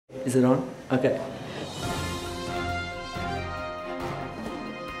Is it on? Okay.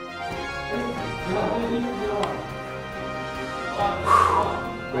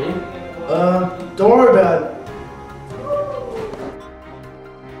 Ready? Don't worry about it.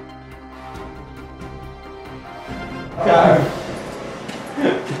 Go.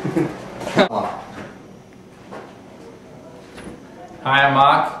 Hi, I'm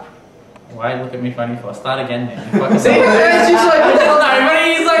Mark. Why look at me funny for? Start again then. See, it's just like,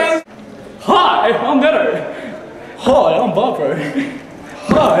 He's like, hi, I'm Neto. Hi, I'm Barbara.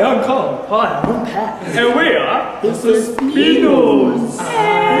 Hi, I'm Cole. Hi, I'm Pat. and we are The Spinos.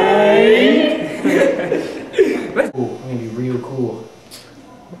 Hey. Cool. I'm gonna be real cool.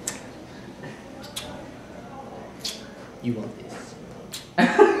 You want this? I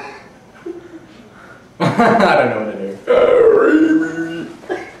don't know what to do.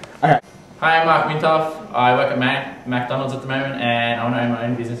 Okay. Hi, I'm Mark Mintoff. I work at McDonald's at the moment and I want to own my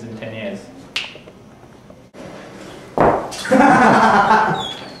own business in 10 years.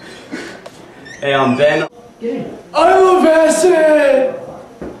 Hey, I'm Ben. I love acid!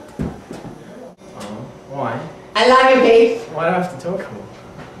 Why? I love you, Pete. Why do I have to talk cool?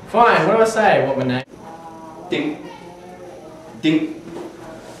 Fine, what do I say? What my name? Ding. Ding.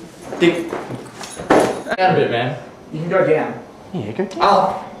 Ding. Down a bit, man. You can go down. Yeah, go down.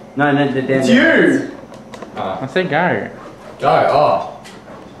 Up. No, the damn. It's you! I said go. Go, oh.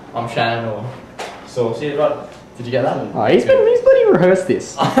 I'm Shannon or Saucy, but did you get that? Oh, he's bloody rehearsed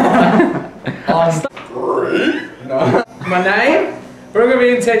this. No. My name? Where am I going to be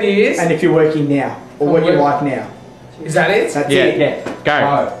in 10 years? And if you're working now, or what you like now. Is that it? That's Yeah, it. yeah. Go.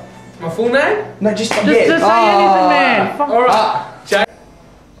 Oh. My full name? No, just Just yeah. say anything, man. Alright. Jay.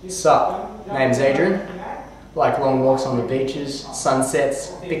 Sup? Name's Adrian. Like long walks on the beaches,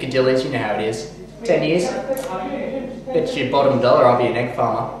 sunsets, Piccadilly's, you know how it is. 10 years. Bet you bottom dollar I'll be an egg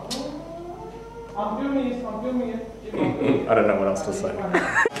farmer. I don't know what else to say.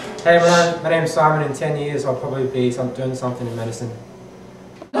 Hey everyone, my name's Simon. In 10 years I'll probably be doing something in medicine.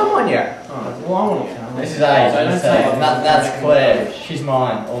 Come on yet. Well, I want to come. This is A's, that's Claire. She's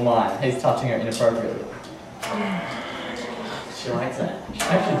mine, all mine. He's touching her inappropriately. She likes that. She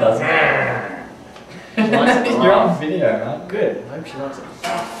actually does it. She likes it. You're on video, man. Good. I hope she likes it.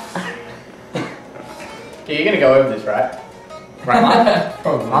 Okay, you're gonna go over this, right? Right, Mark?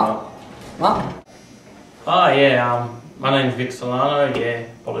 Probably not. What? Oh yeah, my name's Vic Solano, yeah,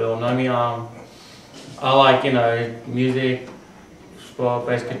 probably all know me. I like, you know, music, sport,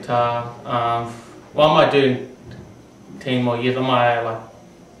 bass guitar. What I might do in 10 more years, I might like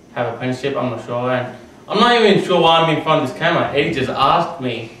have an apprenticeship, I'm not sure. And I'm not even sure why I'm in front of this camera. Eddie just asked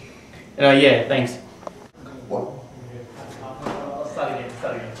me. You know, yeah, thanks. What? I'll start again.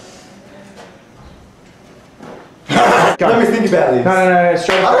 Let me think about this. No,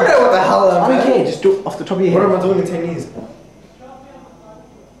 straight. I don't know what the hell I don't care, just do it off the top of your head. What am I doing in 10 years?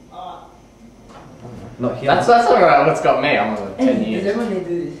 Not here. That's alright, what's got me. I'm on 10 years. everyone need to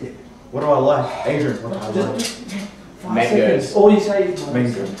do this? What do I like? Adrian, what do I like? Mangoes. All you say is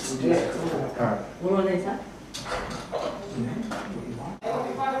Mango. What do I need to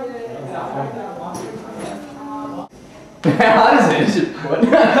How does it?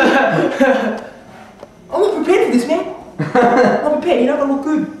 I'm not prepared for this, man. I'm prepared, you know, I look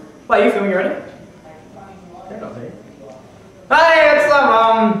good. Wait, are you filming already? Hey, it's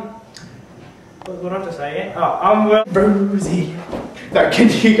what do I have to say again? Oh, I'm well. Rosie. No, can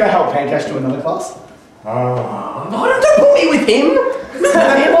you go help Pancash to another class? Oh, don't put me with him!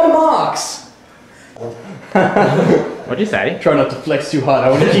 Him on marks! What'd you say? Try not to flex too hard, I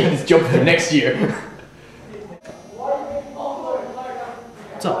want to keep this job for next year.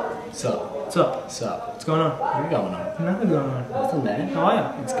 What's up? Sup? What's up? Sup? What's going on? What's going on? Nothing going on. Nothing, man. How are you?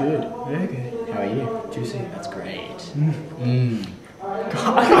 It's good. Very good. How are you? Juicy. That's great.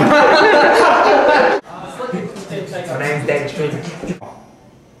 My name's David Street.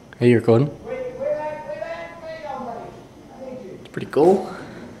 Are you recording? It's pretty cool.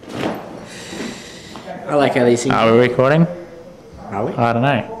 I like how these things. Are we recording? Are we? I don't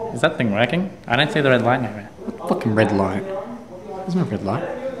know. Is that thing working? I don't see the red light now. Fucking red light. There's no red light.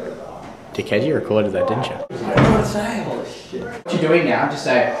 Dickhead, you recorded that, didn't you? What you doing now? Just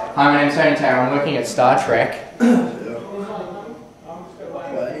say, hi, my name's Tony Taylor, I'm working at Star Trek.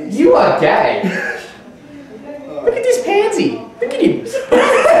 You are gay. Look at this pansy. Look at him.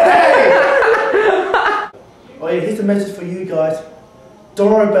 Oh yeah, here's a message for you guys.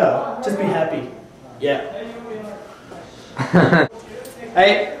 Don't worry about it. Just be happy. Yeah.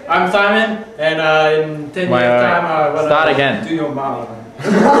 Hey, I'm Simon, and in 10 years time I want Start to again. do your mom.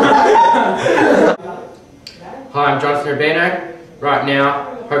 Hi, I'm Jonathan Rubino. Right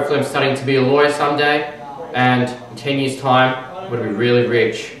now, hopefully I'm studying to be a lawyer someday, and in 10 years' time, I'm going to be really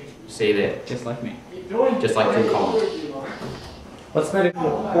rich. See you there. Just like me. Just like Drew Coleman. What's that?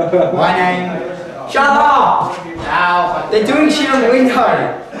 My name... Shut up! Ow. They're doing shit on the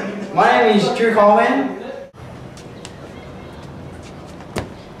window. My name is Drew Coleman.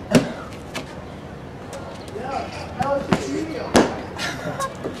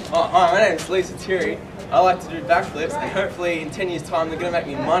 Oh, hi, my name's Lisa Thierry. I like to do backflips, and hopefully in 10 years' time they're going to make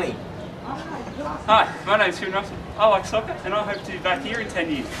me money. Hi, my name's Hugh Russell. I like soccer, and I hope to be back here in 10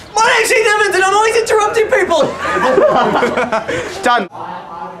 years. My name's Heath Evans, and I'm always interrupting people! Done.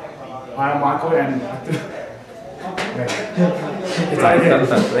 I am Michael and... It's like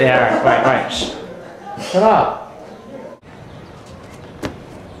Yeah, wait. Shh. Shut up.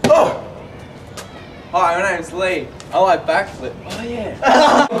 Oh! Hi, my name's Lee. I like backflip. Oh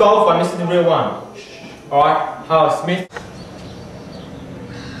yeah. Golf, I missed the real one. Alright, Howard Smith.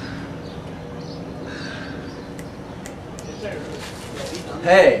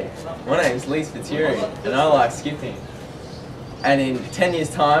 Hey, my name's Lisa Thierry, and I like skipping. And in 10 years'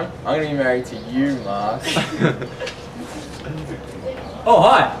 time, I'm going to be married to you, Mark. Oh,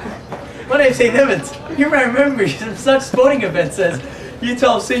 hi. My name's Heath Evans. You may remember me from such sporting events as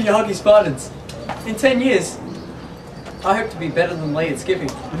Utah Senior Hockey Spartans. In 10 years, I hope to be better than Lee at skipping.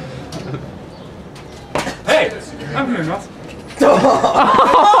 Hey, I'm here, Ross.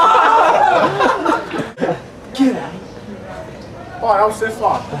 Hi, I'm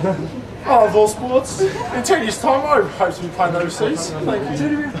Stefan. I love all sports. In 10 years' time, I hope to be playing overseas. Thank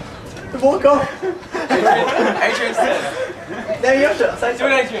you. Walk off. Adrian said. No, you have to say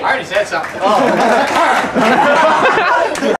something. I already said something. Oh.